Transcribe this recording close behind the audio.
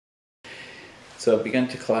So I've begun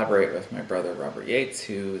to collaborate with my brother Robert Yates,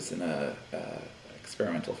 who is an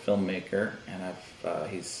experimental filmmaker, and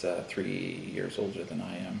he's 3 years older than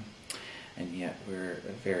I am, and yet we're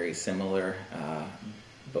very similar,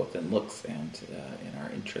 both in looks and in our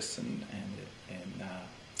interests and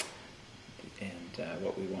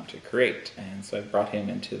what we want to create. And so I brought him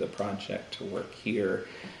into the project to work here,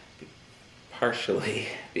 partially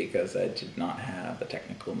because I did not have the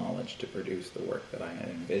technical knowledge to produce the work that I had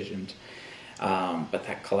envisioned. But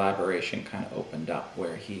that collaboration kind of opened up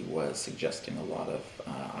where he was suggesting a lot of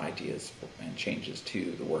ideas and changes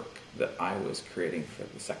to the work that I was creating for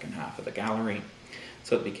the second half of the gallery.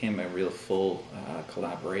 So it became a real full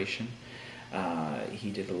collaboration.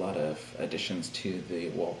 He did a lot of additions to the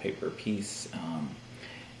wallpaper piece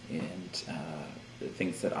and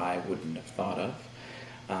things that I wouldn't have thought of.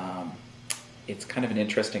 It's kind of an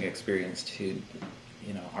interesting experience to,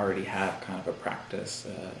 already have kind of a practice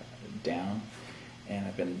down, and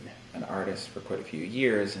I've been an artist for quite a few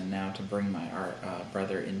years, and now to bring my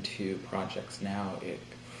brother into projects now,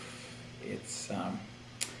 it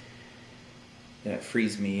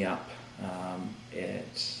frees me up.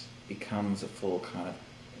 It becomes a full kind of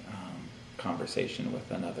conversation with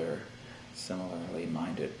another similarly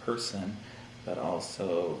minded person, but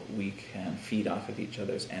also we can feed off of each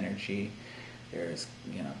other's energy. There's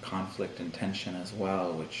conflict and tension as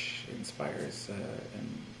well, which inspires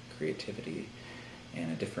and creativity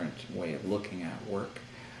and a different way of looking at work.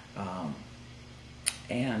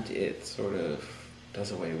 And it sort of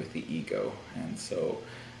does away with the ego, and so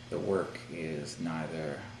the work is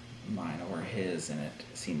neither mine or his, and it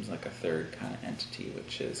seems like a third kind of entity,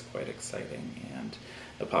 which is quite exciting, and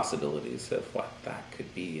the possibilities of what that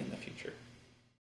could be in the future.